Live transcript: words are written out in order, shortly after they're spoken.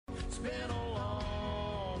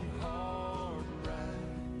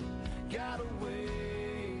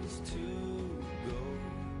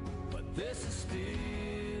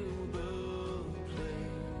still the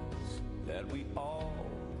place that we all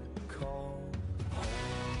call home.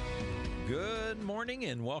 Good morning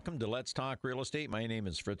and welcome to Let's Talk Real Estate. My name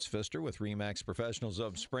is Fritz Pfister with RE/MAX Professionals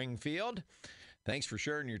of Springfield. Thanks for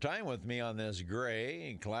sharing your time with me on this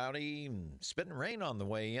gray, cloudy, spitting rain on the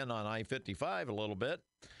way in on I-55 a little bit.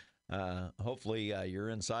 Hopefully you're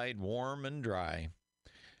inside warm and dry.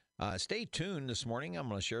 Stay tuned this morning. I'm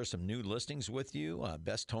going to share some new listings with you.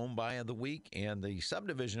 Best home buy of the week and the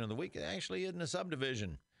subdivision of the week. It actually isn't a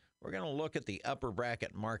subdivision. We're going to look at the upper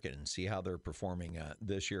bracket market and see how they're performing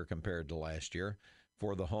this year compared to last year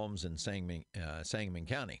for the homes in Sangamon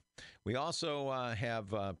County. We also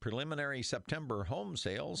have preliminary September home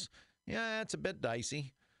sales. Yeah, it's a bit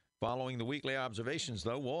dicey. Following the weekly observations,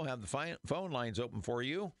 though, we'll have the phone lines open for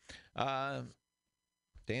you to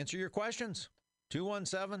answer your questions.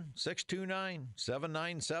 217-629-7970,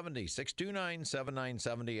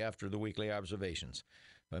 629-7970 after the weekly observations.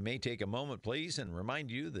 I may take a moment, please, and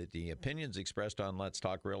remind you that the opinions expressed on Let's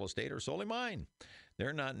Talk Real Estate are solely mine.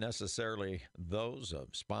 They're not necessarily those of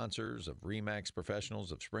sponsors of RE/MAX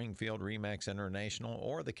Professionals of Springfield, RE/MAX International,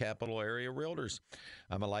 or the Capital Area Realtors.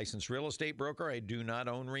 I'm a licensed real estate broker. I do not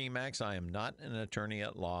own RE/MAX. I am not an attorney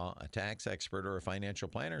at law, a tax expert, or a financial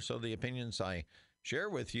planner, so the opinions I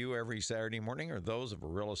share with you every Saturday morning are those of a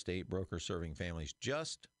real estate broker serving families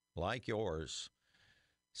just like yours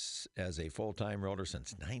as a full-time realtor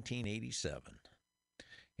since 1987.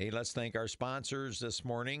 Hey, let's thank our sponsors this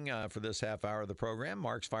morning for this half hour of the program.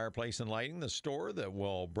 Mark's Fireplace and Lighting, the store that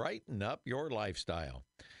will brighten up your lifestyle.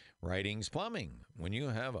 Writings Plumbing. When you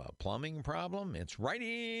have a plumbing problem, it's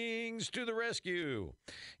Writings to the rescue.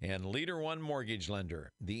 And Leader One Mortgage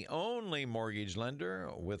Lender, the only mortgage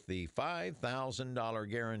lender with the $5,000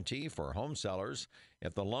 guarantee for home sellers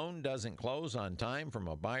if the loan doesn't close on time from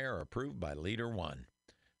a buyer approved by Leader One.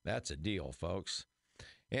 That's a deal, folks.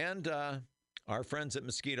 And our friends at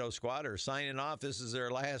Mosquito Squad are signing off. This is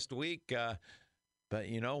their last week. But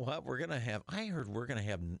you know what? I heard we're going to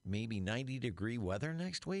have maybe 90-degree weather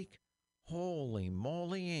next week. Holy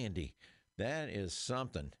moly, Andy. That is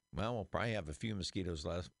something. Well, we'll probably have a few mosquitoes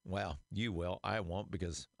left. Well, you will. I won't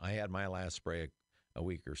because I had my last spray a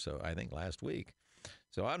week or so, I think last week.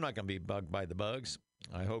 So I'm not going to be bugged by the bugs.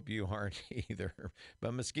 I hope you aren't either.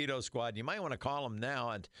 But Mosquito Squad, you might want to call them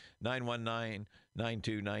now at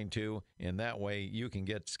 919-9292, and that way you can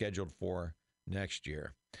get scheduled for next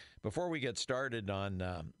year. Before we get started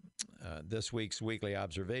on this week's weekly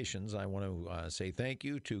observations, I want to say thank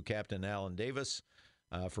you to Captain Alan Davis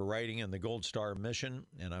for writing in the Gold Star mission,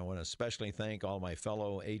 and I want to especially thank all my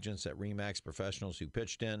fellow agents at RE/MAX Professionals who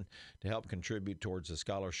pitched in to help contribute towards the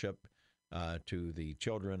scholarship to the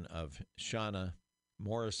children of Shauna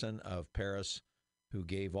Morrison of Paris, who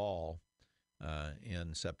gave all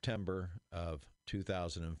in September of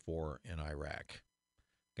 2004 in Iraq.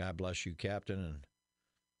 God bless you, Captain, and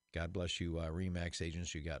God bless you, RE/MAX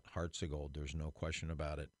agents. You got hearts of gold. There's no question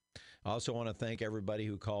about it. I also want to thank everybody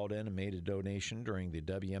who called in and made a donation during the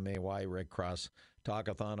WMAY Red Cross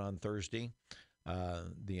Talkathon on Thursday.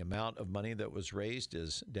 The amount of money that was raised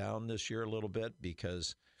is down this year a little bit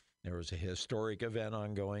because there was a historic event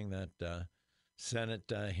ongoing that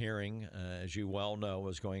Senate hearing, as you well know,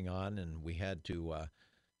 was going on, and we had to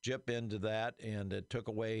jip into that, and it took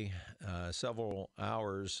away several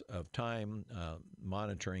hours of time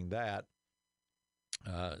monitoring that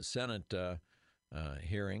Senate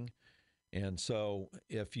hearing. And so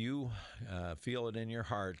if you feel it in your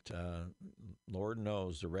heart, Lord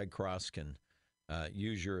knows the Red Cross can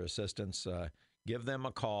use your assistance. Give them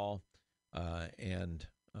a call and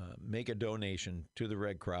make a donation to the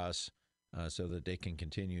Red Cross so that they can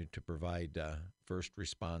continue to provide first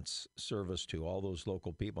response service to all those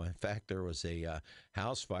local people. In fact, there was a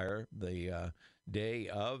house fire the day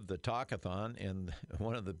of the talkathon, and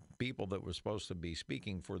one of the people that was supposed to be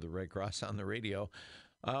speaking for the Red Cross on the radio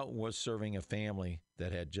was serving a family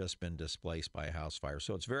that had just been displaced by a house fire.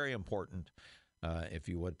 So it's very important, if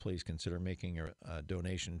you would please consider making a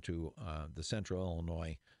donation to the Central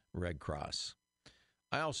Illinois Red Cross.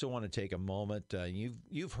 I also want to take a moment.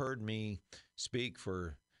 You've heard me speak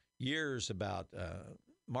for years about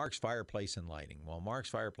Mark's Fireplace and Lighting. Well, Mark's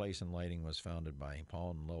Fireplace and Lighting was founded by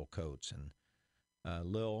Paul and Lil Coates, and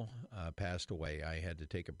Lil passed away. I had to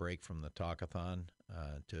take a break from the talkathon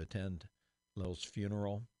to attend Lil's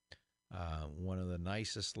funeral. One of the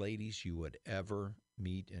nicest ladies you would ever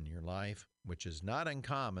meet in your life, which is not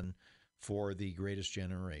uncommon for the Greatest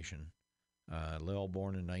Generation. Lil,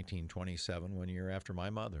 born in 1927, 1 year after my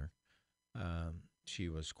mother. She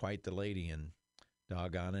was quite the lady, and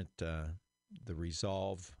doggone it, the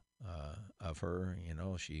resolve of her, you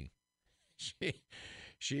know, she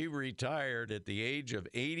she retired at the age of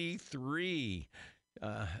 83.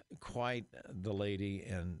 Quite the lady,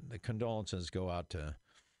 and the condolences go out to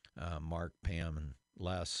Mark, Pam, and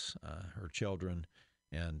Les, her children,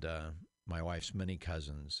 and my wife's many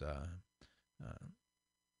cousins.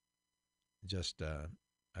 Just a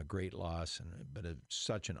great loss, but it's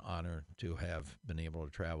such an honor to have been able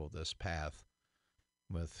to travel this path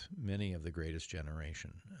with many of the greatest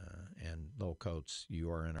generation. And Lowell Coates, you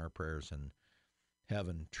are in our prayers, and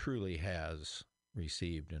heaven truly has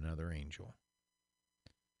received another angel.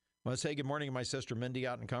 I want to say good morning to my sister Mindy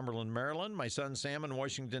out in Cumberland, Maryland, my son Sam in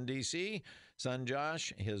Washington, D.C., son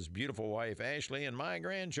Josh, his beautiful wife Ashley, and my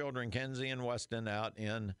grandchildren Kenzie and Weston out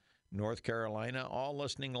in North Carolina, all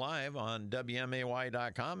listening live on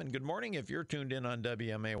WMAY.com. And good morning if you're tuned in on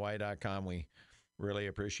WMAY.com. We really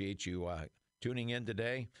appreciate you tuning in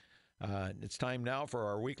today. It's time now for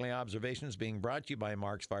our weekly observations, being brought to you by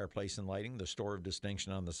Mark's Fireplace and Lighting, the store of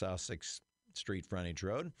distinction on the South 6th Street frontage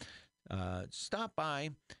road. Stop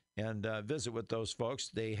by and visit with those folks.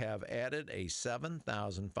 They have added a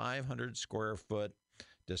 7,500 square foot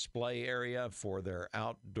display area for their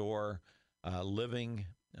outdoor living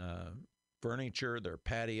furniture, their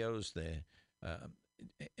patios.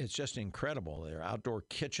 It's just incredible. Their outdoor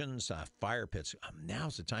kitchens, fire pits.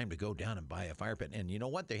 Now's the time to go down and buy a fire pit. And you know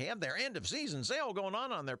what? They have their end of season sale going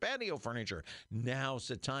on their patio furniture. Now's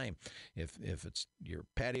the time. If it's your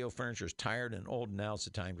patio furniture is tired and old, now's the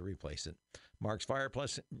time to replace it. Mark's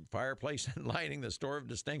Fireplace and Lighting, the store of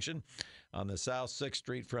distinction on the South 6th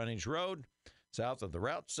Street frontage road, south of the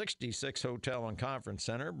Route 66 Hotel and Conference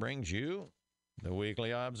Center, brings you the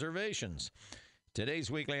weekly observations.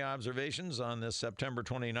 Today's weekly observations on this September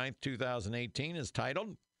 29th, 2018 is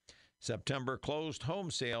titled, September Closed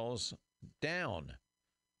Home Sales Down,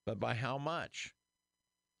 but by how much?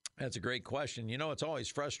 That's a great question. You know, it's always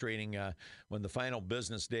frustrating when the final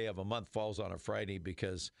business day of a month falls on a Friday,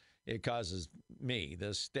 because it causes me, the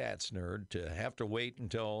stats nerd, to have to wait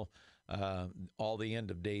until all the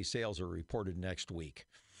end-of-day sales are reported next week.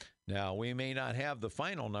 Now, we may not have the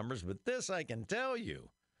final numbers, but this I can tell you.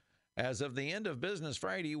 As of the end of business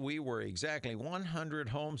Friday, we were exactly 100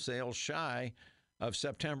 home sales shy of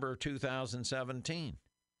September 2017.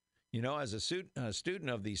 You know, as a student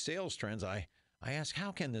of these sales trends, I asked,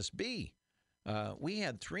 how can this be? We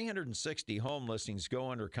had 360 home listings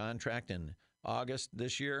go under contract in August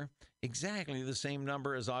this year, exactly the same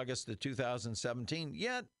number as August of 2017,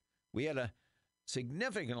 yet we had a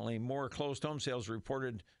significantly more closed home sales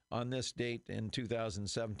reported on this date in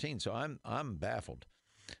 2017. So I'm baffled.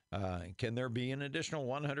 Can there be an additional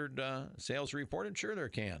 100 sales reported? Sure there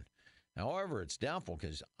can. However, it's doubtful,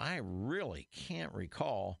 because I really can't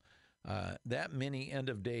recall that many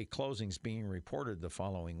end-of-day closings being reported the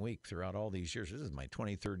following week throughout all these years. This is my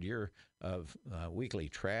 23rd year of weekly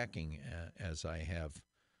tracking, as I have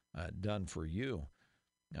done for you.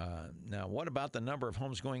 Now, what about the number of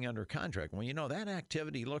homes going under contract? Well, you know, that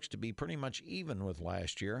activity looks to be pretty much even with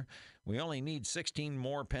last year. We only need 16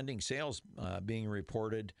 more pending sales being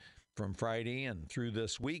reported from Friday and through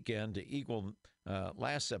this weekend to equal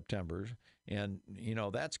last September. And, you know,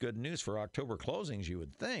 that's good news for October closings, you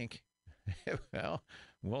would think. Well,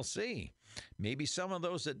 we'll see. Maybe some of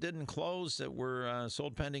those that didn't close that were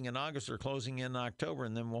sold pending in August are closing in October,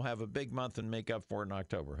 and then we'll have a big month and make up for it in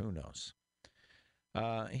October. Who knows?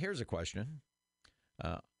 Here's a question.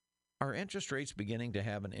 Are interest rates beginning to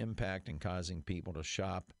have an impact in causing people to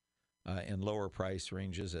shop in lower price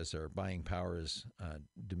ranges as their buying power is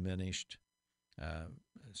diminished,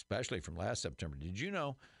 especially from last September? Did you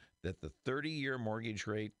know that the 30-year mortgage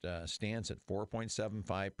rate stands at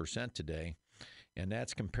 4.75% today, and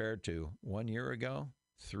that's compared to 1 year ago,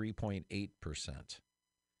 3.8%.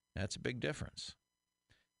 That's a big difference.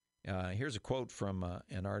 Here's a quote from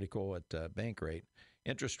an article at Bankrate.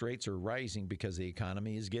 Interest rates are rising because the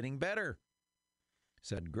economy is getting better,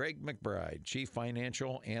 said Greg McBride, chief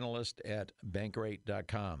financial analyst at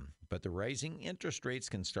Bankrate.com. But the rising interest rates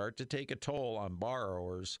can start to take a toll on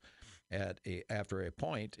borrowers after a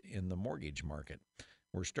point in the mortgage market.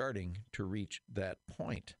 We're starting to reach that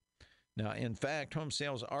point. Now, in fact, home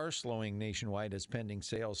sales are slowing nationwide as pending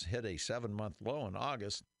sales hit a 7-month low in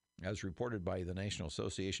August, as reported by the National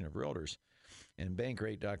Association of Realtors. And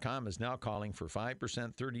Bankrate.com is now calling for 5%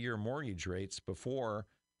 30-year mortgage rates before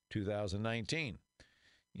 2019.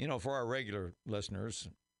 You know, for our regular listeners,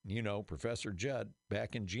 you know, Professor Judd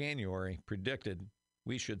back in January predicted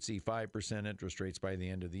we should see 5% interest rates by the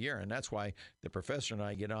end of the year. And that's why the professor and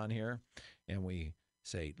I get on here and we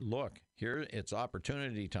say, look, here it's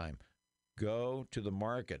opportunity time. Go to the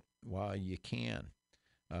market while you can.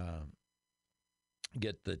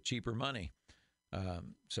 Get the cheaper money.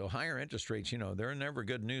 So higher interest rates, they're never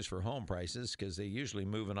good news for home prices because they usually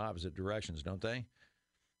move in opposite directions, don't they?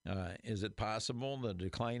 Is it possible the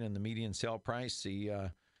decline in the median sale price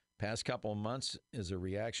the past couple of months is a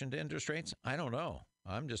reaction to interest rates? I don't know.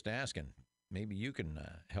 I'm just asking. Maybe you can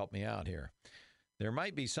help me out here. There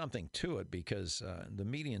might be something to it because the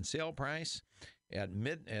median sale price at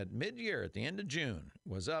mid-year, at the end of June,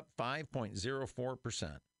 was up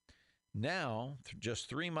 5.04%. Now, just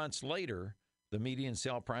 3 months later, the median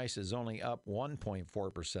sale price is only up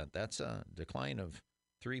 1.4%. That's a decline of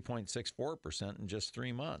 3.64% in just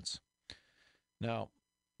 3 months. Now,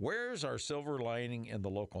 where's our silver lining in the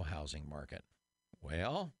local housing market?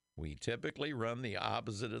 Well, we typically run the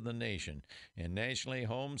opposite of the nation, and nationally,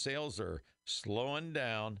 home sales are slowing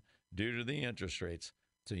down due to the interest rates.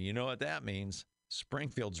 So you know what that means.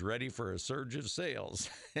 Springfield's ready for a surge of sales.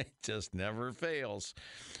 It just never fails.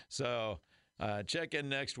 So check in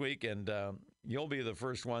next week, and you'll be the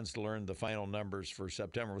first ones to learn the final numbers for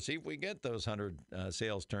September. We'll see if we get those 100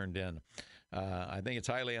 sales turned in. I think it's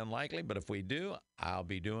highly unlikely, but if we do, I'll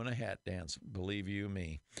be doing a hat dance, believe you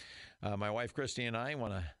me. My wife, Christy, and I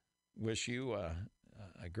want to wish you a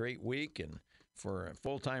great week, and for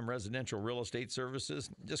full-time residential real estate services,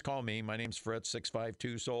 just call me. My name's Fritz,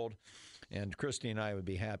 652-SOLD, and Christy and I would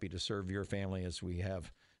be happy to serve your family as we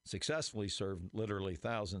have successfully served literally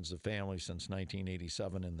thousands of families since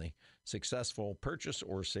 1987 in the successful purchase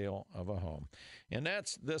or sale of a home. And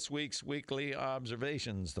that's this week's Weekly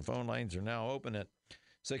Observations. The phone lines are now open at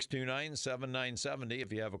 629-7970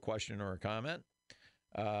 if you have a question or a comment.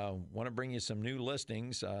 Want to bring you some new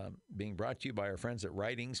listings being brought to you by our friends at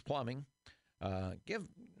Writings Plumbing. Give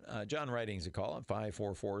John Writings a call at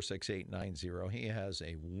 544-6890. He has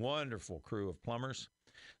a wonderful crew of plumbers.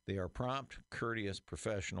 They are prompt, courteous,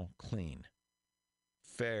 professional, clean,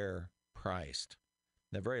 fair priced.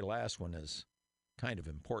 The very last one is kind of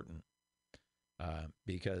important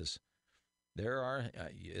because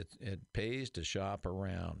it pays to shop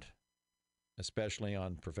around, especially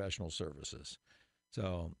on professional services.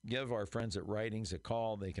 So give our friends at Writings a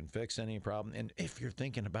call. They can fix any problem. And if you're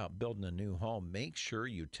thinking about building a new home, make sure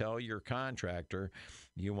you tell your contractor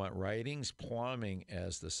you want Writings Plumbing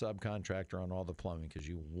as the subcontractor on all the plumbing because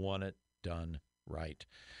you want it done right.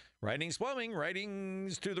 Writings Plumbing,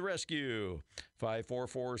 Writings to the rescue,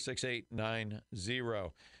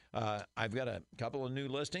 544-6890. I've got a couple of new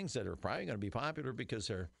listings that are probably going to be popular because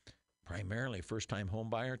they're primarily first-time home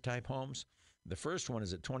buyer type homes. The first one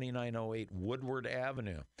is at 2908 Woodward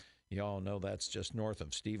Avenue. You all know that's just north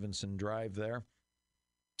of Stevenson Drive there.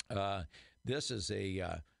 This is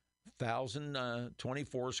a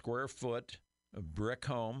 1,024 square foot brick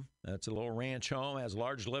home. That's a little ranch home. It has a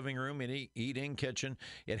large living room and eat-in kitchen.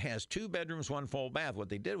 It has 2 bedrooms, 1 full bath. What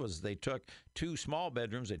they did was they took 2 small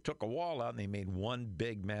bedrooms, they took a wall out, and they made 1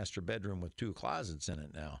 big master bedroom with 2 closets in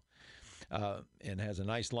it now. And has a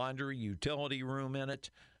nice laundry utility room in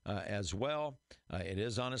it. As well. It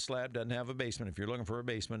is on a slab, doesn't have a basement. If you're looking for a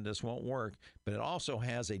basement, this won't work. But it also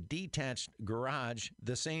has a detached garage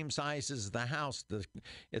the same size as the house.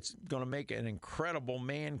 It's going to make an incredible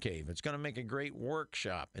man cave. It's going to make a great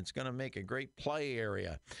workshop. It's going to make a great play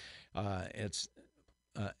area. It's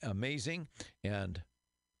amazing. And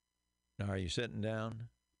now, are you sitting down?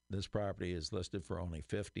 This property is listed for only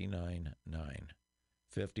 $59,900.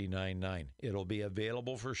 $59,900. It'll be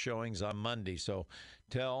available for showings on Monday. So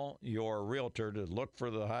tell your realtor to look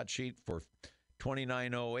for the hot sheet for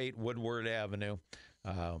 2908 Woodward Avenue.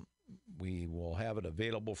 We will have it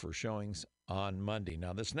available for showings on Monday.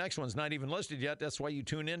 Now, this next one's not even listed yet. That's why you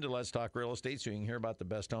tune in to Let's Talk Real Estate so you can hear about the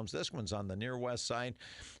best homes. This one's on the near west side.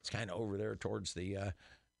 It's kind of over there towards the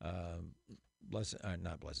not Blessed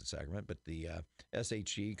Sacrament, but the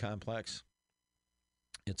SHG complex.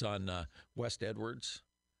 It's on West Edwards.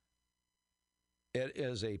 It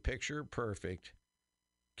is a picture-perfect,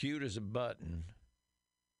 cute as a button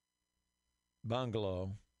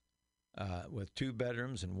bungalow with 2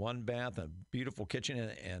 bedrooms and 1 bath, a beautiful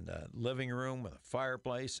kitchen and a living room with a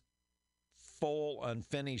fireplace, full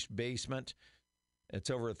unfinished basement.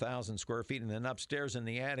 It's over 1,000 square feet. And then upstairs in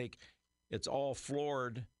the attic, it's all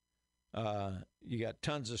floored. You got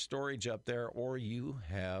tons of storage up there, or you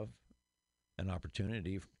have an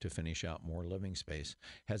opportunity to finish out more living space.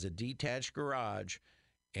 Has a detached garage,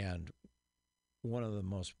 and one of the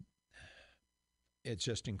most, it's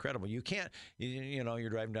just incredible. You can't, you're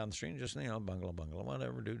driving down the street and just, bungalow,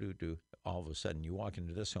 whatever, do. all of a sudden you walk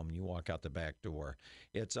into this home and you walk out the back door.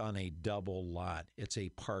 It's on a double lot. It's a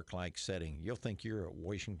park-like setting. You'll think you're at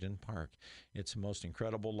Washington Park. It's the most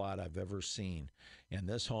incredible lot I've ever seen. And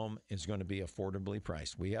this home is going to be affordably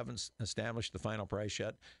priced. We haven't established the final price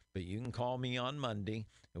yet, but you can call me on Monday.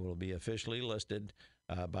 It will be officially listed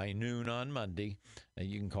by noon on Monday.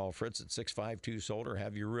 You can call Fritz at 652-SOLD or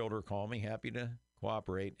have your realtor call me. Happy to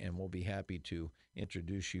cooperate, and we'll be happy to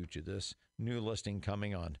introduce you to this new listing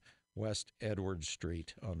coming on West Edwards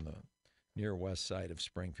Street on the near west side of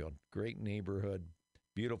Springfield. Great neighborhood,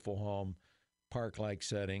 beautiful home, park-like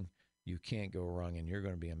setting. You can't go wrong, and you're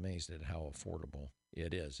going to be amazed at how affordable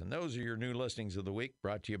it is. And those are your new listings of the week,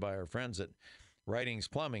 brought to you by our friends at Writings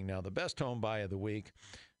Plumbing. Now, the best home buy of the week,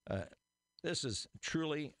 this is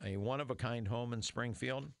truly a one-of-a-kind home in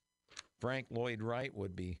Springfield. Frank Lloyd Wright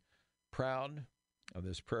would be proud of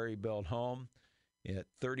this Prairie Built home at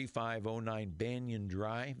 3509 Banyan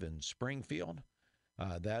Drive in Springfield.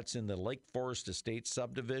 That's in the Lake Forest Estates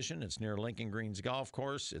subdivision. It's near Lincoln Greens Golf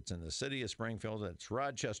Course. It's in the city of Springfield. It's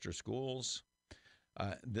Rochester Schools.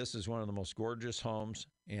 This is one of the most gorgeous homes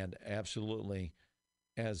and absolutely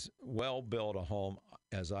as well built a home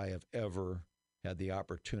as I have ever had the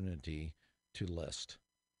opportunity to list.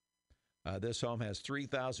 This home has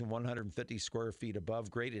 3,150 square feet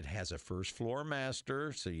above grade. It has a first floor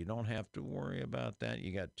master, so you don't have to worry about that.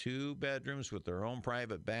 You got 2 bedrooms with their own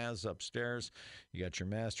private baths upstairs. You got your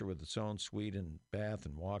master with its own suite and bath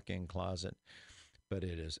and walk-in closet. But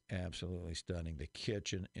it is absolutely stunning. The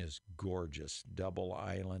kitchen is gorgeous. Double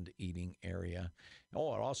island eating area.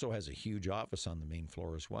 Oh, it also has a huge office on the main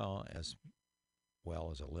floor as well as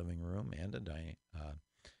a living room and a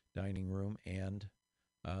dining room and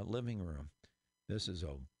living room. This is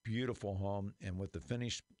a beautiful home, and with the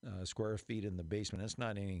finished square feet in the basement, it's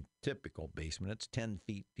not any typical basement. It's 10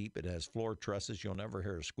 feet deep. It has floor trusses. You'll never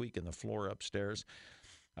hear a squeak in the floor upstairs.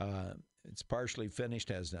 It's partially finished,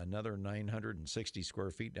 has another 960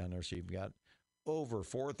 square feet down there, so you've got over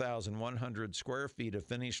 4,100 square feet of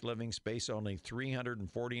finished living space, only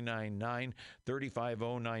 349.9,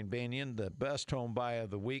 3509 Banyan, the best home buy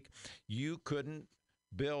of the week. You couldn't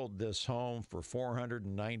build this home for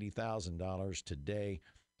 $490,000 today,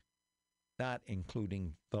 not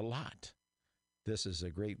including the lot. This is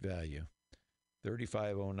a great value.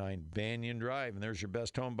 3509 Banyan Drive, and there's your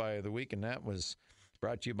best home buy of the week, and that was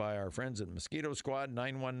brought to you by our friends at Mosquito Squad,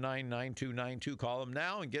 919-9292. Call them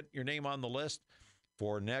now and get your name on the list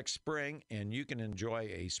for next spring, and you can enjoy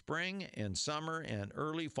a spring and summer and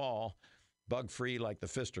early fall bug-free like the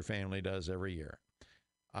Pfister family does every year.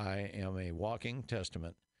 I am a walking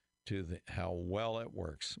testament to how well it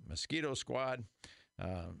works. Mosquito Squad,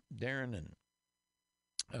 Darren,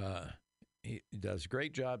 and he does a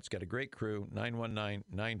great job. It's got a great crew,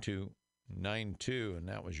 919-9292, and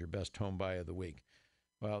that was your best home buy of the week.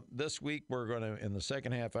 Well, this week we're going to, in the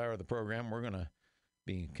second half hour of the program, we're going to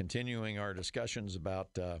be continuing our discussions about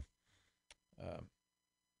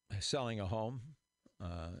selling a home.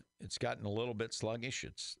 It's gotten a little bit sluggish.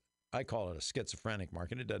 I call it a schizophrenic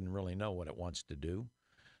market. It doesn't really know what it wants to do.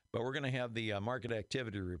 But we're going to have the market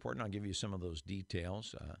activity report, and I'll give you some of those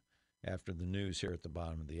details after the news here at the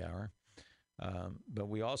bottom of the hour. But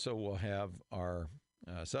we also will have our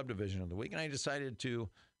subdivision of the week, and I decided to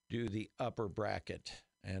do the upper bracket.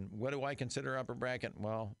 And what do I consider upper bracket?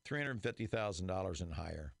 Well, $350,000 and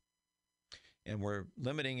higher. And we're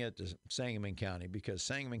limiting it to Sangamon County because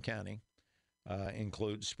Sangamon County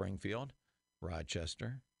includes Springfield,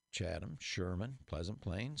 Rochester, Chatham, Sherman, Pleasant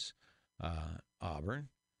Plains, Auburn,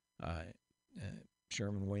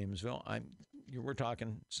 Sherman, Williamsville. We're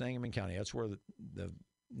talking Sangamon County. That's where the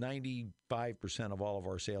 95% of all of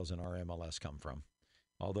our sales in our MLS come from,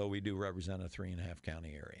 although we do represent a 3.5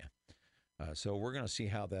 county area. So we're going to see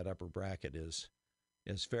how that upper bracket is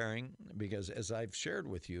faring, because as I've shared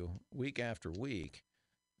with you week after week,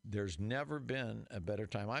 there's never been a better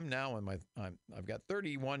time. I'm now I've got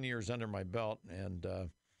 31 years under my belt, and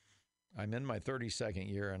I'm in my 32nd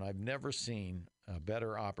year, and I've never seen a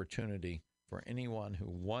better opportunity for anyone who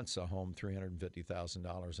wants a home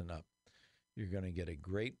 $350,000 and up. You're going to get a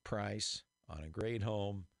great price on a great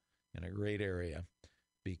home in a great area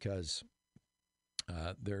because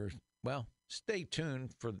stay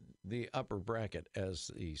tuned for the upper bracket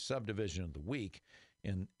as the subdivision of the week,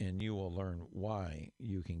 and you will learn why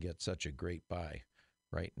you can get such a great buy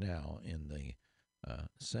right now in the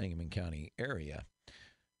Sangamon County area.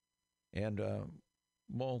 And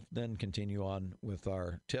we'll then continue on with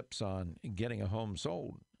our tips on getting a home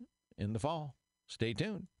sold in the fall. Stay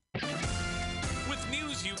tuned. With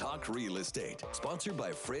news News You Talk Real Estate, sponsored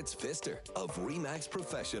by Fritz Pfister of REMAX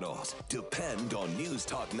Professionals. Depend on News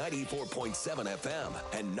Talk 94.7 FM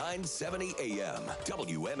and 970 AM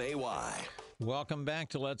WMAY. Welcome back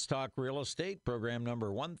to Let's Talk Real Estate, program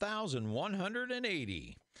number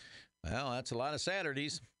 1180. Well, that's a lot of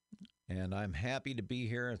Saturdays, and I'm happy to be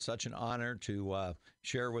here. It's such an honor to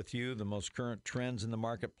share with you the most current trends in the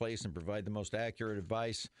marketplace and provide the most accurate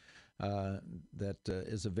advice that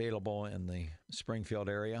is available in the Springfield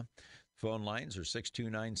area. Phone lines are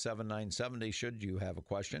 629-7970 should you have a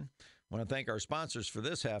question. I want to thank our sponsors for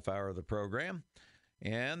this half hour of the program,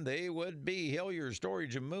 and they would be Hillier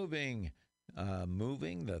Storage and Moving,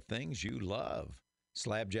 moving the things you love.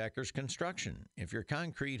 Slabjackers Construction. If your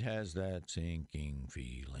concrete has that sinking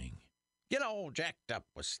feeling, get all jacked up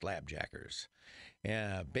with Slabjackers.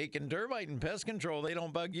 Bacon Termite and Pest Control, they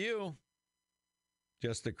don't bug you,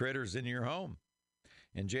 just the critters in your home.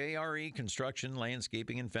 And JRE Construction,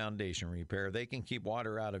 Landscaping, and Foundation Repair. They can keep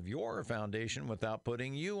water out of your foundation without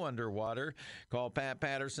putting you underwater. Call Pat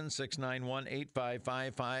Patterson,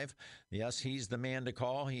 691-8555. Yes, he's the man to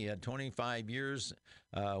call. He had 25 years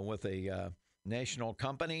with a national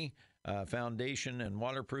company, foundation and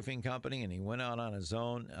waterproofing company, and he went out on his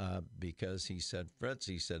own because he said, Fritz,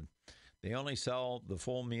 he said, they only sell the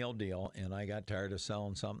full meal deal, and I got tired of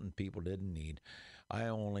selling something people didn't need. I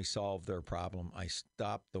only solved their problem. I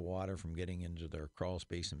stopped the water from getting into their crawl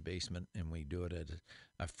space and basement, and we do it at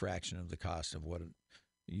a fraction of the cost of what it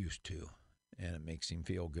used to. And it makes him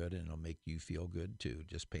feel good, and it'll make you feel good, too,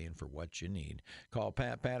 just paying for what you need. Call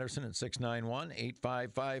Pat Patterson at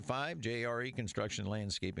 691-8555, JRE Construction,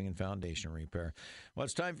 Landscaping, and Foundation Repair. Well,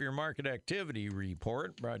 it's time for your market activity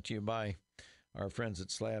report, brought to you by our friends at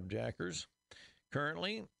Slabjackers.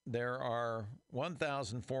 Currently, there are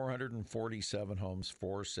 1,447 homes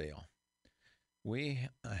for sale. We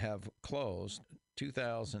have closed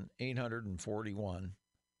 2,841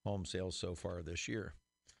 home sales so far this year.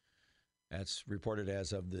 That's reported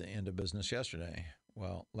as of the end of business yesterday.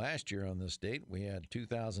 Well, last year on this date, we had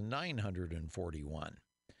 2,941.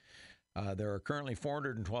 There are currently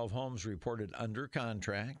 412 homes reported under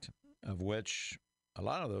contract, of which a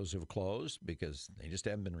lot of those have closed because they just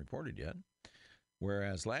haven't been reported yet.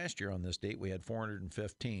 Whereas last year on this date, we had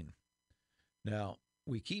 415. Now,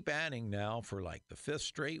 we keep adding now for like the fifth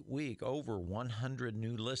straight week over 100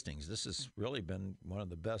 new listings. This has really been one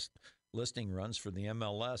of the best listing runs for the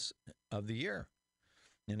MLS of the year.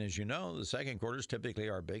 And as you know, the second quarter is typically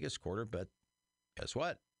our biggest quarter, but guess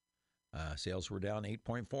what? Sales were down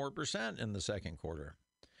 8.4% in the second quarter,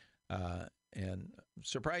 and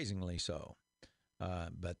surprisingly so.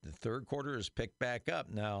 But the third quarter has picked back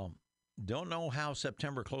up. Now, don't know how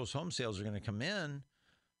September closed home sales are going to come in,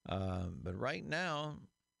 but right now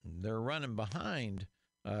they're running behind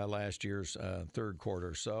last year's third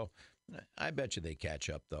quarter. So I bet you they catch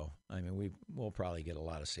up, though. I mean, we'll probably get a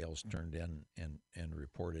lot of sales turned in and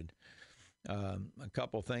reported. A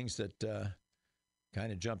couple things that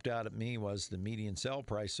kind of jumped out at me was the median sale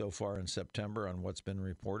price so far in September on what's been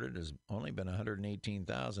reported has only been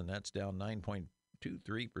 $118,000. That's down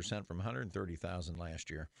 9.23% from $130,000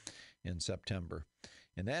 last year in September.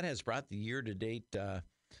 And that has brought the year-to-date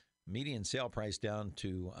median sale price down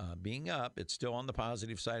to being up. It's still on the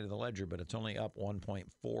positive side of the ledger, but it's only up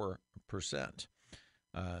 1.4%.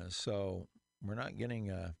 So we're not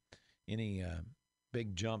getting any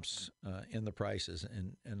big jumps in the prices.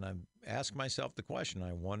 And I've asked myself the question,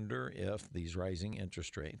 I wonder if these rising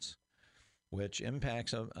interest rates, which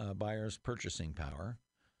impacts a buyer's purchasing power,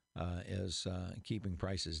 is keeping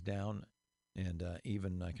prices down and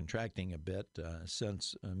even contracting a bit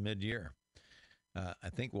since mid-year. I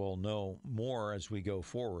think we'll know more as we go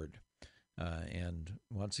forward. And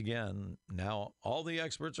once again, now all the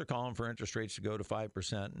experts are calling for interest rates to go to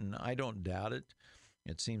 5%, and I don't doubt it.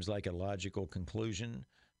 It seems like a logical conclusion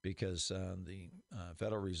because the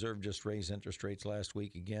Federal Reserve just raised interest rates last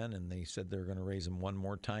week again, and they said they're going to raise them one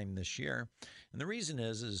more time this year. And the reason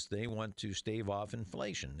is they want to stave off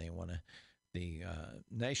inflation. They want to, the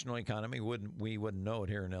national economy, we wouldn't know it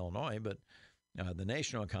here in Illinois, but the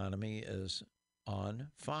national economy is on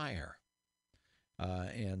fire.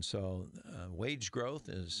 And so wage growth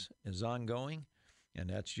is ongoing, and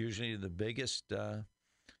that's usually the biggest,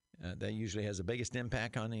 that usually has the biggest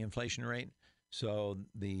impact on the inflation rate. So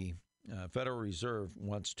the Federal Reserve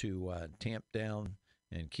wants to tamp down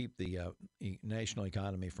and keep the national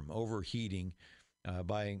economy from overheating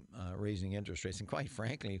by raising interest rates. And quite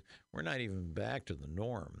frankly, we're not even back to the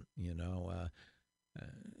norm. You know,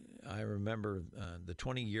 I remember the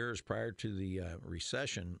 20 years prior to the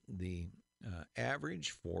recession, the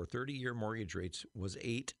average for 30-year mortgage rates was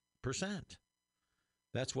 8%.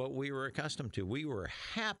 That's what we were accustomed to. We were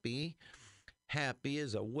happy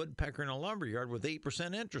as a woodpecker in a lumberyard with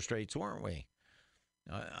 8% interest rates, weren't we?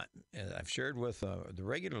 I've shared with the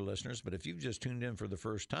regular listeners, but if you've just tuned in for the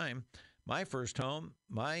first time, my first home,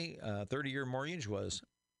 my 30-year mortgage was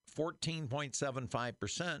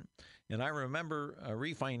 14.75%, and I remember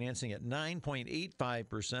refinancing at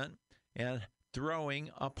 9.85% and throwing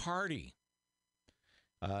a party.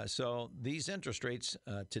 So these interest rates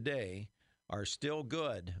today are still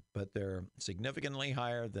good, but they're significantly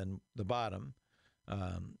higher than the bottom.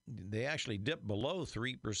 They actually dipped below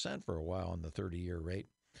 3% for a while on the 30-year rate.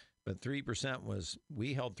 But 3% was,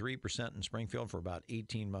 we held 3% in Springfield for about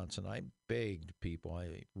 18 months. And I begged people,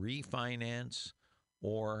 I refinance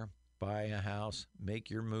or buy a house,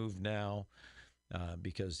 make your move now,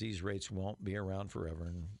 because these rates won't be around forever.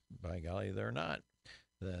 And by golly, they're not.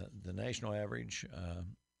 The national average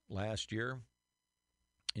last year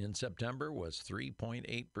in September was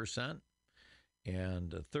 3.8%.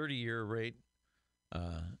 And the 30-year rate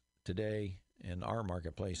today in our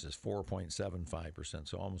marketplace is 4.75%,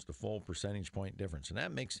 so almost a full percentage point difference, and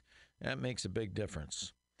that makes a big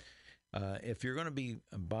difference. If you're going to be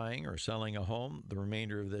buying or selling a home the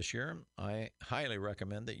remainder of this year, I highly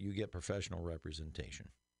recommend that you get professional representation.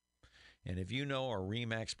 And if you know a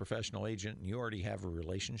RE/MAX professional agent and you already have a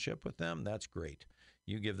relationship with them, that's great.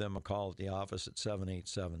 You give them a call at the office at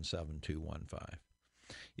 787-7215.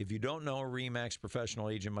 If you don't know a RE/MAX professional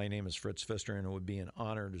agent, my name is Fritz Pfister, and it would be an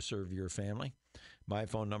honor to serve your family. My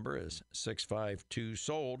phone number is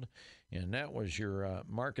 652-SOLD, and that was your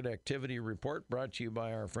market activity report brought to you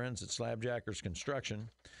by our friends at Slabjackers Construction.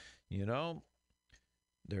 You know,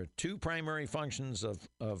 there are two primary functions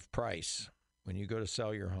of price when you go to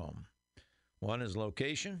sell your home. One is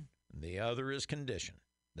location, and the other is condition.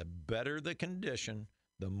 The better the condition,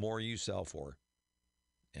 the more you sell for.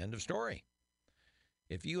 End of story.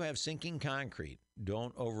 If you have sinking concrete,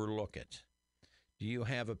 don't overlook it. Do you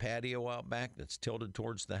have a patio out back that's tilted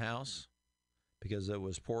towards the house because it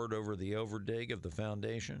was poured over the overdig of the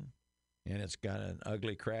foundation and it's got an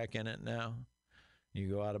ugly crack in it now? You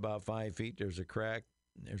go out about 5 feet, there's a crack,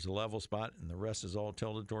 there's a level spot, and the rest is all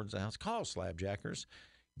tilted towards the house. Call Slabjackers.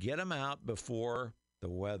 Get them out before the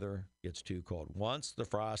weather gets too cold. Once the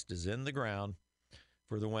frost is in the ground,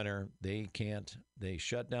 for the winter, they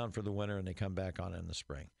shut down for the winter and they come back on in the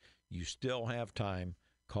spring. You still have time.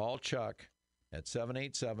 Call Chuck at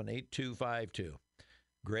 787-8252.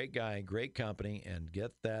 Great guy, great company, and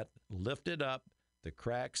get that lifted up, the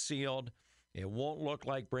crack sealed. It won't look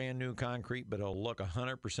like brand new concrete, but it'll look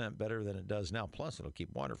 100% better than it does now. Plus, it'll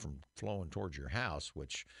keep water from flowing towards your house,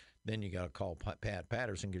 which then you got to call Pat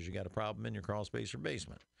Patterson because you got a problem in your crawl space or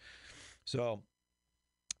basement. So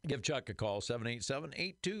give Chuck a call,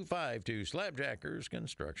 787-8252, Slabjackers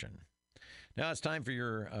Construction. Now it's time for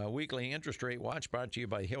your weekly interest rate watch, brought to you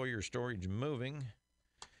by Hillier Storage Moving.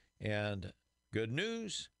 And good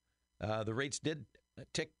news, the rates did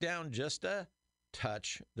tick down just a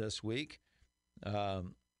touch this week.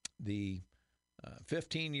 The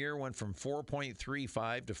 15-year went from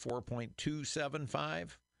 4.35 to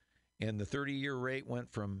 4.275, and the 30-year rate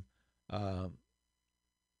went from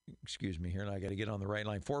excuse me here, and I got to get on the right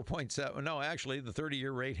line. 4.7. No, actually, the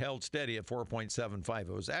 30-year rate held steady at 4.75. It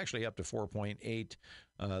was actually up to 4.8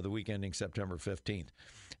 the week ending September 15th.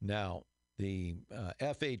 Now, the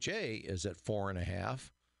FHA is at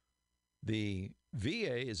 4.5. The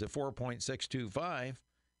VA is at 4.625,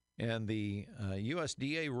 and the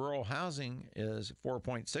USDA rural housing is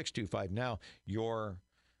 4.625. Now, your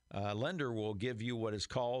lender will give you what is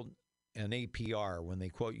called an APR when they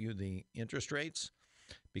quote you the interest rates,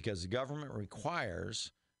 because the government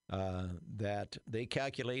requires that they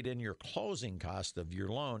calculate in your closing cost of your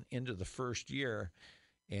loan into the first year,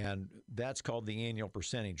 and that's called the annual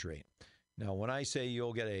percentage rate. Now, when I say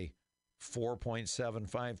you'll get a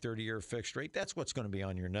 4.75 30-year fixed rate, that's what's going to be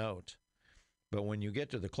on your note. But when you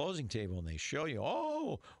get to the closing table and they show you,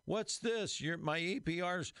 oh, what's this? My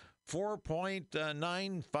APR's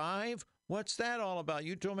 4.95? What's that all about?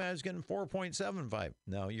 You told me I was getting 4.75.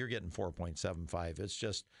 No, you're getting 4.75. It's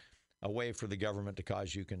just a way for the government to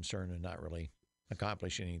cause you concern and not really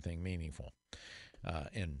accomplish anything meaningful,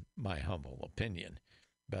 in my humble opinion.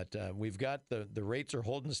 But we've got the rates are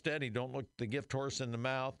holding steady. Don't look the gift horse in the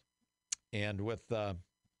mouth. And with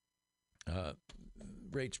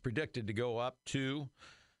rates predicted to go up to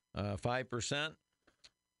 5%,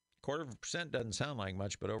 quarter of a percent doesn't sound like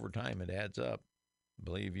much, but over time it adds up.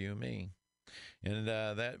 Believe you me. And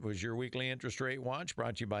that was your weekly interest rate watch,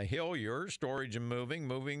 brought to you by Hillier Storage and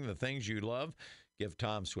Moving the things you love. Give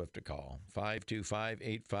Tom Swift a call,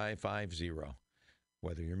 525-8550.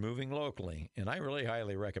 whether you're moving locally, and I really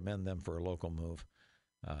highly recommend them for a local move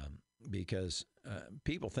because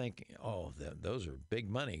people think, oh, those are big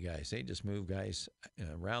money guys. They just move guys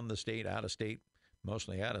around the state, out of state,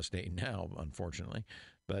 mostly out of state now, unfortunately.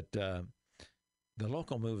 But the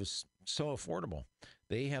local move is so affordable.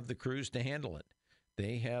 They have the crews to handle it.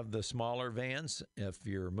 They have the smaller vans if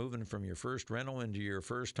you're moving from your first rental into your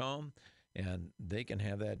first home, and they can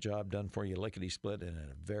have that job done for you lickety-split and at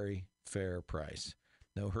a very fair price.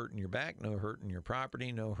 No hurting your back, no hurting your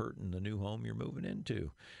property, no hurting the new home you're moving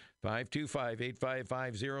into.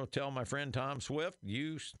 525-8550. Tell my friend Tom Swift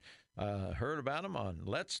you heard about him on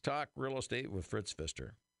Let's Talk Real Estate with Fritz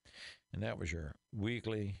Pfister. And that was your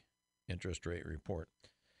weekly interest rate report.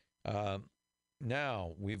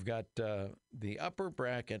 Now we've got the upper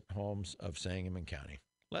bracket homes of Sangamon County.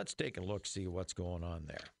 Let's take a look, see what's going on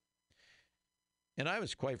there. And I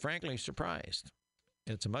was quite frankly surprised.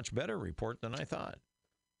 It's a much better report than I thought.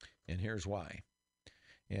 And here's why.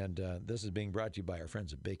 And this is being brought to you by our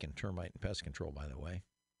friends at Bacon Termite and Pest Control, by the way.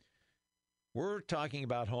 We're talking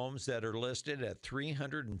about homes that are listed at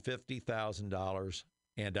 $350,000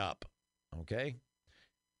 and up, okay?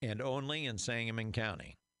 And only in Sangamon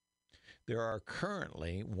County. There are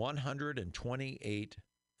currently 128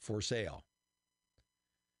 for sale.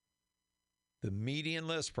 The median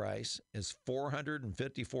list price is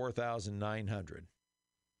 $454,900.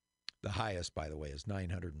 The highest, by the way, is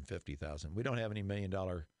 $950,000. We don't have any $1 million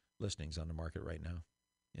listings on the market right now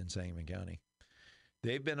in Sangamon County.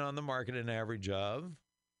 They've been on the market an average of,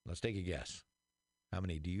 let's take a guess. How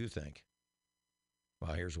many do you think?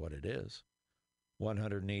 Well, here's what it is.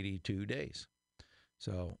 182 days.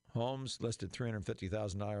 So homes listed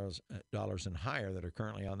 $350,000 and higher that are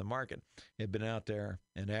currently on the market have been out there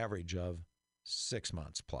an average of 6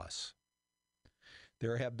 months plus.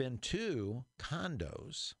 There have been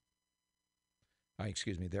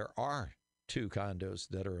there are two condos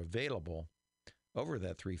that are available over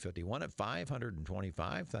that 350. One at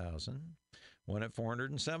 $525,000, one at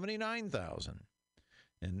 $479,000.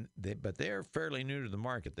 But they're fairly new to the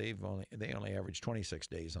market. They only average 26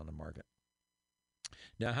 days on the market.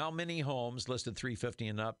 Now, how many homes listed 350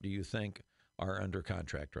 and up do you think are under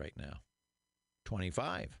contract right now?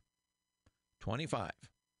 25. 25.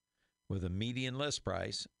 With a median list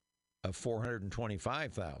price of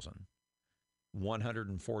 $425,000.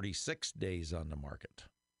 146 days on the market.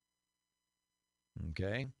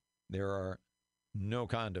 Okay? There are no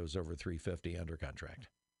condos over 350 under contract.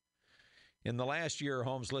 In the last year,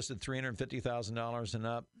 homes listed $350,000 and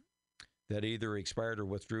up that either expired or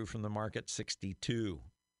withdrew from the market, 62,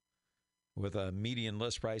 with a median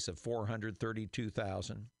list price of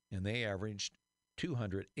 $432,000, and they averaged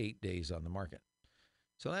 208 days on the market.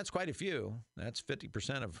 So that's quite a few. That's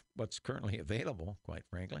 50% of what's currently available, quite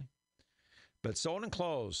frankly. But sold and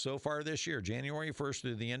closed so far this year, January 1st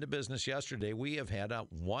through the end of business yesterday, we have had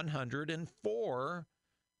 104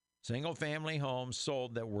 single-family homes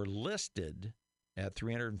sold that were listed at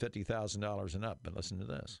 $350,000 and up. But listen to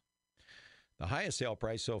this. The highest sale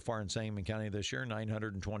price so far in Sangamon County this year,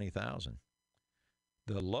 $920,000.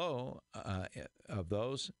 The low of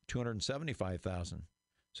those, $275,000.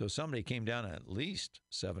 So somebody came down at least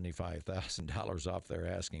 $75,000 off their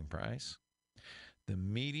asking price. The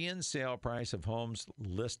median sale price of homes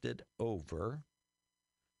listed over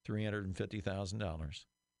 $350,000,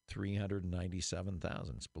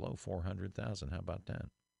 $397,000. It's below $400,000. How about that?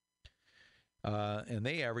 And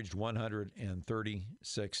they averaged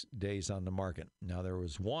 136 days on the market. Now, there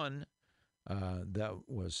was one that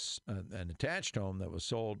was an attached home that was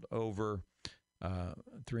sold over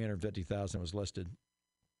 $350,000 was listed.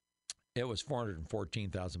 It was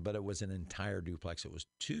 $414,000, but it was an entire duplex. It was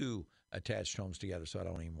two attached homes together, so I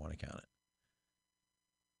don't even want to count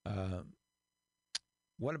it.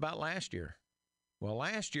 What about last year? Well,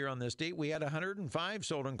 last year on this date, we had 105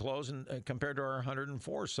 sold and closed compared to our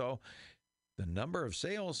 104. So the number of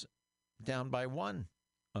sales down by one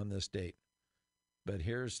on this date. But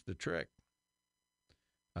here's the trick.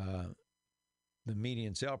 The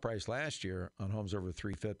median sale price last year on homes over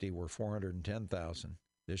 350 were $410,000.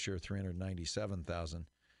 This year, $397,000.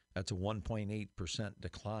 That's a 1.8%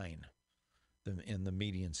 decline in the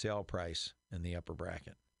median sale price in the upper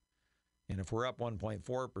bracket. And if we're up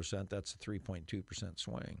 1.4%, that's a 3.2%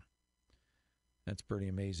 swing. That's pretty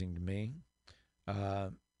amazing to me.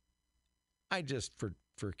 I just, for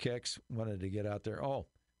kicks, wanted to get out there. Oh,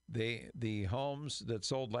 the homes that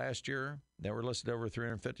sold last year that were listed over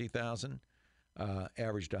 $350,000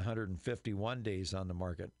 averaged 151 days on the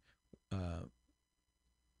market.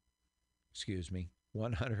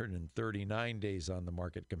 139 days on the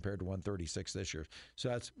market compared to 136 this year. So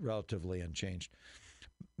that's relatively unchanged.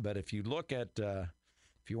 But if you look at,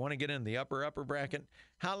 if you want to get in the upper bracket,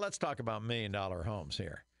 let's talk about $1 million homes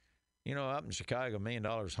here. You know, up in Chicago, $1 million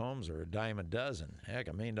homes are a dime a dozen. Heck,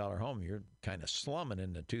 $1 million home, you're kind of slumming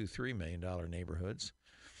in the $2-3 million neighborhoods.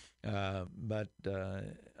 But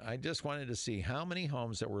I just wanted to see how many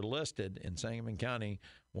homes that were listed in Sangamon County,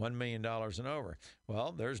 $1 million and over.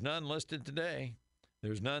 Well, there's none listed today.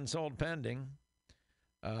 There's none sold pending.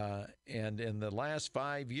 And in the last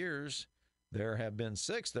 5 years, there have been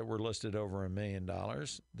 6 that were listed over $1 million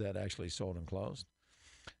that actually sold and closed.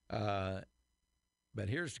 But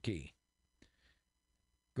here's the key.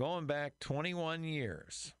 Going back 21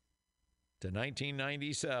 years to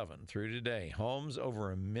 1997 through today, homes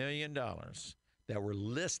over $1 million that were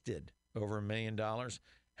listed over $1 million,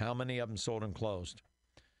 how many of them sold and closed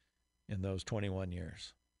in those 21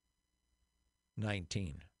 years?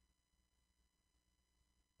 19.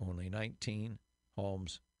 Only 19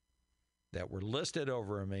 homes that were listed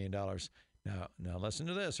over $1 million. Now listen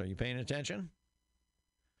to this. Are you paying attention?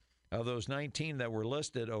 Of those 19 that were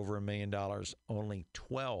listed over $1 million, only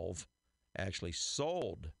 12 actually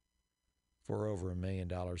sold for over $1 million.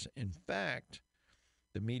 In fact,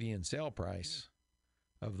 the median sale price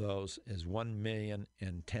of those is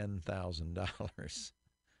 $1,010,000.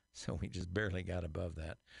 So we just barely got above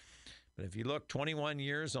that. But if you look 21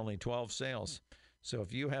 years, only 12 sales. So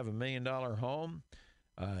if you have $1 million home,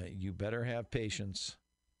 you better have patience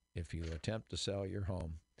if you attempt to sell your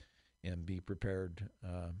home, and be prepared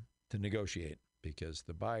to negotiate, because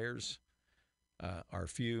the buyers are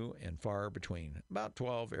few and far between, about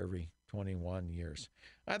 12 every 21 years.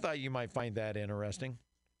 I thought you might find that interesting,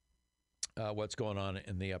 what's going on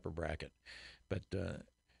in the upper bracket. But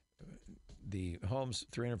the homes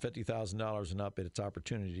 $350,000 and up, it's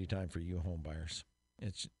opportunity time for you home buyers.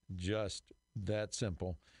 It's just that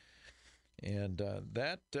simple. And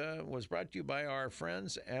that was brought to you by our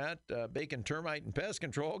friends at Bacon Termite and Pest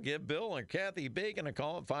Control. Give Bill and Kathy Bacon a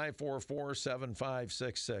call at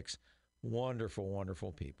 544-7566. Wonderful,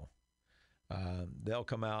 wonderful people. They'll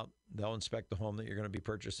come out, they'll inspect the home that you're going to be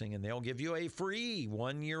purchasing, and they'll give you a free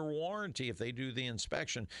 1-year warranty if they do the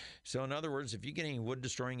inspection. So in other words, if you get any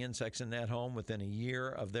wood-destroying insects in that home within a year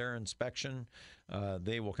of their inspection,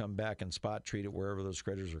 they will come back and spot treat it wherever those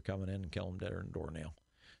critters are coming in and kill them dead or in doornail.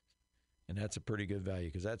 And that's a pretty good value,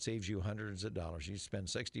 because that saves you hundreds of dollars. You spend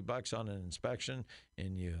 $60 on an inspection,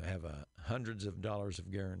 and you have hundreds of dollars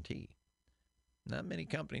of guarantee. Not many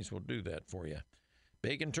companies will do that for you.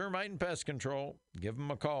 Bacon Termite and Pest Control. Give them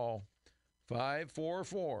a call,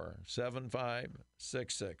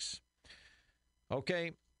 544-7566.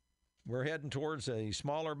 Okay, we're heading towards a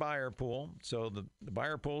smaller buyer pool, so the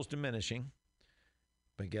buyer pool is diminishing.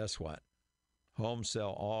 But guess what? Homes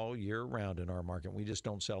sell all year round in our market. We just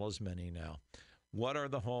don't sell as many now. What are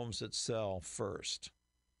the homes that sell first?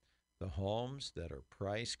 The homes that are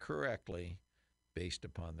priced correctly based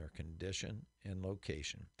upon their condition and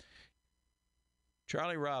location.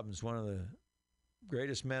 Charlie Robbins, one of the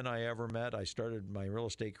greatest men I ever met. I started my real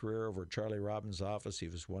estate career over at Charlie Robbins' office. He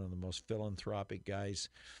was one of the most philanthropic guys,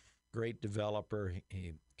 great developer.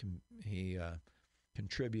 He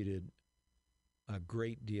contributed a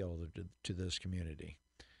great deal to this community.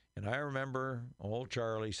 And I remember old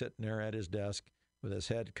Charlie sitting there at his desk with his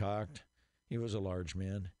head cocked. He was a large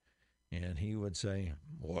man. And he would say,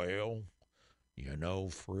 well, you know,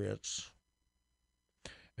 Fritz,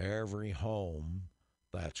 every home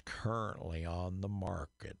that's currently on the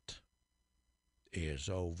market is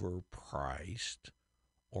overpriced,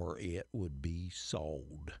 or it would be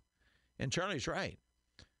sold. And Charlie's right.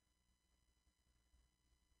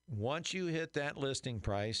 Once you hit that listing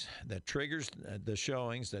price that triggers the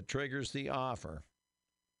showings, that triggers the offer,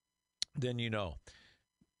 then you know.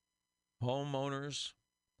 Homeowners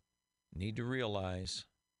need to realize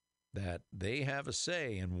that they have a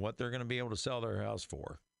say in what they're going to be able to sell their house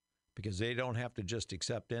for, because they don't have to just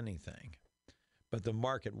accept anything. But the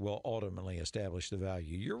market will ultimately establish the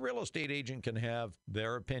value. Your real estate agent can have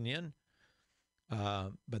their opinion,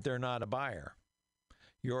 but they're not a buyer.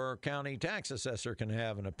 Your county tax assessor can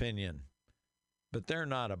have an opinion, but they're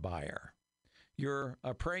not a buyer. Your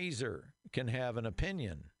appraiser can have an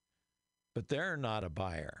opinion, but they're not a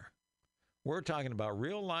buyer. We're talking about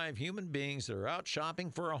real live human beings that are out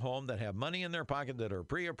shopping for a home, that have money in their pocket, that are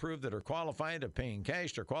pre-approved, that are qualified, of paying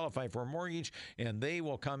cash, they're qualified for a mortgage, and they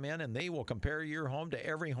will come in and they will compare your home to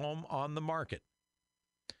every home on the market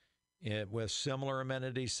with similar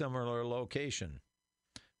amenities, similar location,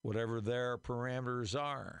 whatever their parameters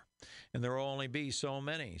are. And there will only be so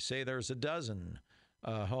many. Say there's a dozen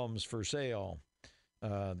homes for sale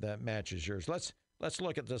that matches yours. Let's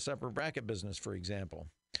look at this upper bracket business, for example.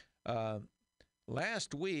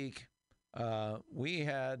 last week, we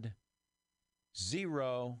had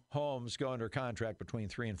 0 homes go under contract between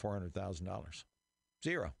 $300,000 and $400,000.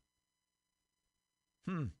 0.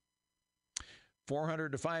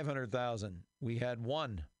 400 to 500,000. We had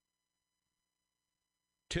 1,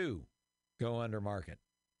 2 go under market.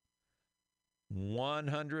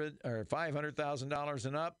 100 or $500,000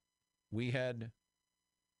 and up, we had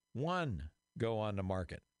 1 go on the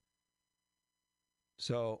market.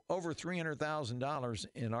 So over $300,000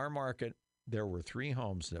 in our market, there were 3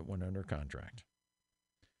 homes that went under contract.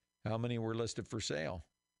 How many were listed for sale?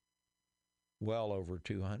 Well over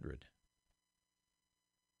 200.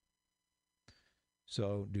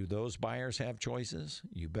 So do those buyers have choices?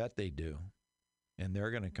 You bet they do. And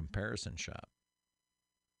they're going to comparison shop.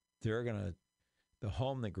 They're going to, the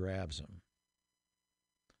home that grabs them,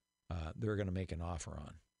 they're going to make an offer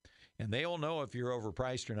on. And they'll know if you're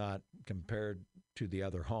overpriced or not compared to the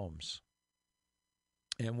other homes.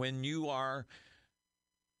 And when you are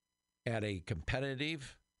at a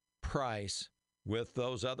competitive price with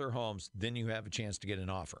those other homes, then you have a chance to get an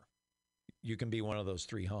offer. You can be one of those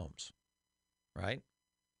 3 homes, right?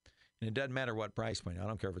 And it doesn't matter what price point. I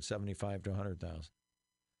don't care if it's $75,000 to $100,000.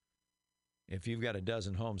 If you've got a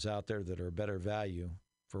dozen homes out there that are better value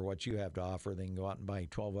for what you have to offer, they can go out and buy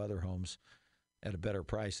 12 other homes at a better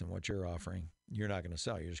price than what you're offering. You're not going to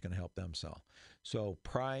sell. You're just going to help them sell. So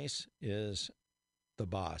price is the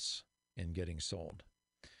boss in getting sold.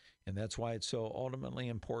 And that's why it's so ultimately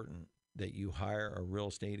important that you hire a real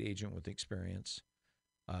estate agent with experience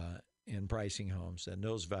in pricing homes, that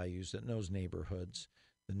knows values, that knows neighborhoods,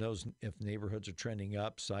 that knows if neighborhoods are trending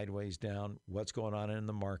up, sideways, down, what's going on in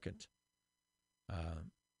the market,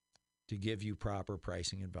 to give you proper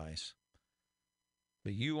pricing advice.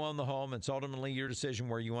 But you own the home. It's ultimately your decision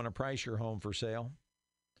where you want to price your home for sale.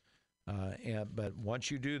 But once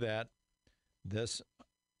you do that, this,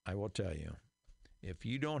 I will tell you, if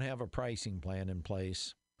you don't have a pricing plan in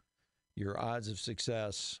place, your odds of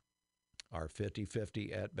success are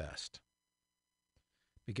 50-50 at best.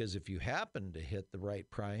 Because if you happen to hit the right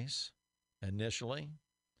price initially,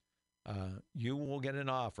 you will get an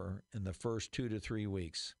offer in the first 2 to 3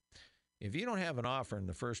 weeks. If you don't have an offer in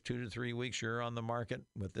the first 2 to 3 weeks, you're on the market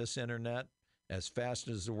with this internet as fast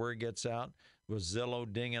as the word gets out, with Zillow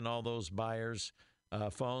dinging all those buyers'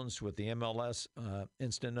 phones, with the MLS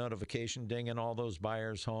instant notification dinging all those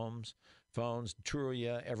buyers' homes, phones,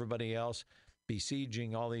 Trulia, everybody else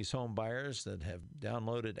besieging all these home buyers that have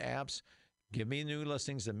downloaded apps. Give me new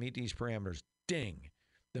listings that meet these parameters. Ding.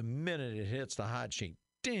 The minute it hits the hot sheet,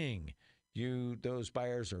 ding. Those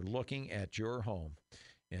buyers are looking at your home.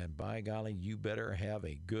 And by golly, you better have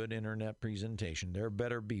a good internet presentation. There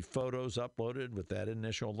better be photos uploaded with that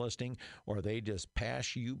initial listing, or they just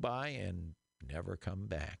pass you by and never come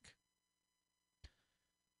back.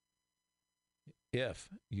 If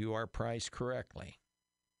you are priced correctly,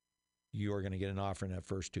 you are going to get an offer in that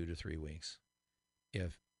first 2 to 3 weeks.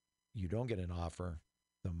 If you don't get an offer,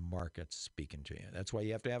 the market's speaking to you. That's why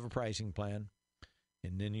you have to have a pricing plan,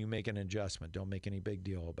 and then you make an adjustment. Don't make any big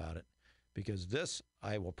deal about it. Because this,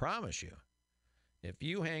 I will promise you, if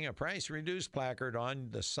you hang a price reduced placard on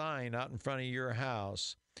the sign out in front of your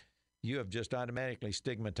house, you have just automatically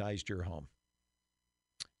stigmatized your home.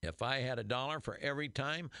 If I had $1 for every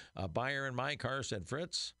time a buyer in my car said,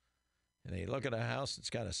 Fritz, and they look at a house that's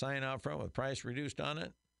got a sign out front with price reduced on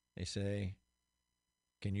it, they say,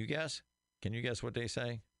 can you guess? Can you guess what they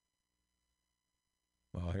say?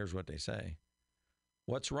 Well, here's what they say.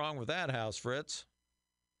 What's wrong with that house, Fritz?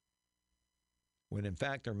 When in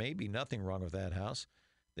fact, there may be nothing wrong with that house.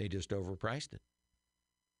 They just overpriced it.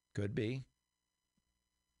 Could be.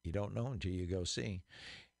 You don't know until you go see.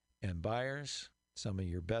 And buyers, some of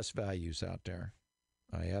your best values out there,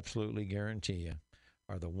 I absolutely guarantee you,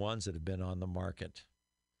 are the ones that have been on the market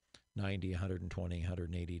 90, 120,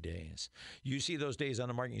 180 days. You see those days on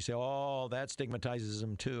the market, you say, oh, that stigmatizes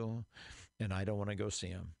them too, and I don't want to go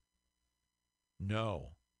see them. No,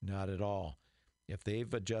 not at all. If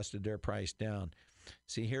they've adjusted their price down.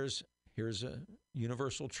 See, here's a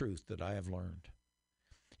universal truth that I have learned.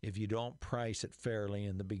 If you don't price it fairly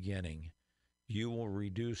in the beginning, you will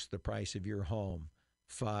reduce the price of your home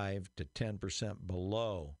 5 to 10%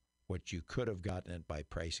 below what you could have gotten it by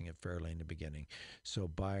pricing it fairly in the beginning. So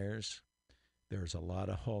buyers, there's a lot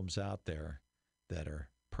of homes out there that are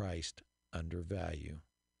priced under value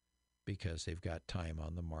because they've got time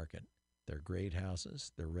on the market. They're great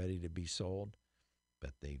houses. They're ready to be sold,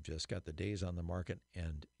 but they've just got the days on the market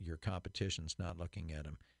and your competition's not looking at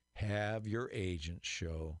them. Have your agent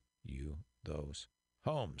show you those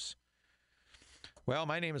homes. Well,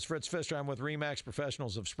 my name is Fritz Pfister. I'm with RE/MAX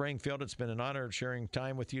Professionals of Springfield. It's been an honor sharing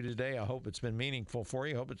time with you today. I hope it's been meaningful for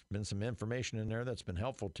you. I hope it's been some information in there that's been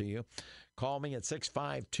helpful to you. Call me at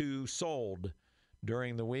 652-SOLD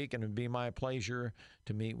during the week, and it would be my pleasure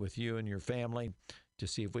to meet with you and your family to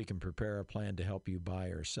see if we can prepare a plan to help you buy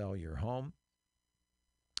or sell your home.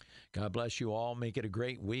 God bless you all. Make it a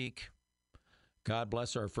great week. God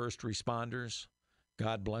bless our first responders.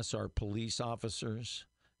 God bless our police officers.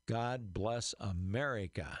 God bless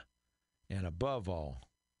America. And above all,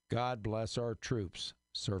 God bless our troops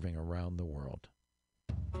serving around the world.